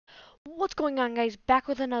What's going on, guys? Back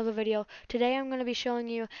with another video. Today I'm going to be showing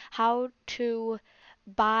you how to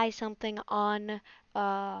buy something on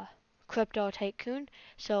Crypto Tycoon.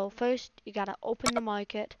 So first you gotta open the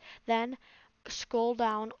market, then scroll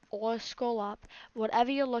down or scroll up,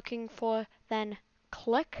 whatever you're looking for, then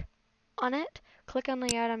click on it, click on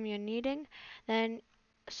the item you're needing. Then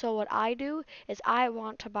so what I do is I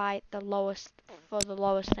want to buy the lowest for the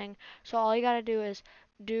lowest thing. So all you gotta do is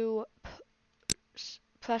do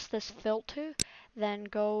press this filter, then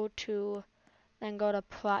go to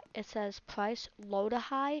it says price low to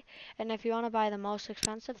high, and if you want to buy the most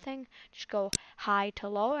expensive thing, just go high to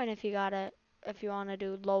low, and if you want to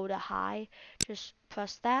do low to high, just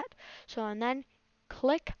press that. So and then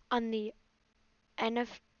click on the end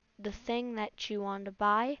of the thing that you want to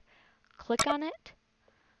buy, click on it,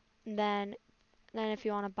 and then if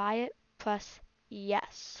you want to buy it, press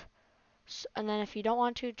yes. And then if you don't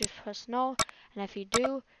want to, just press no, and if you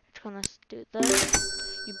do, it's gonna do this.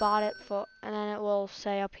 You bought it for, and then it will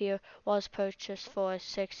say up here, was purchased for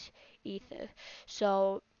 6 ether.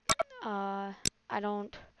 So I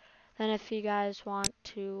don't, then if you guys want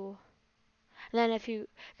to, then if you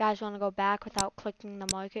guys want to go back without clicking the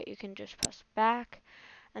market, you can just press back.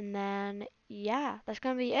 And then yeah, that's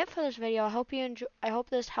gonna be it for this video. I hope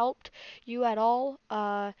this helped you at all.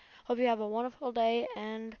 Hope you have a wonderful day,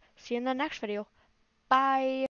 and see you in the next video. Bye.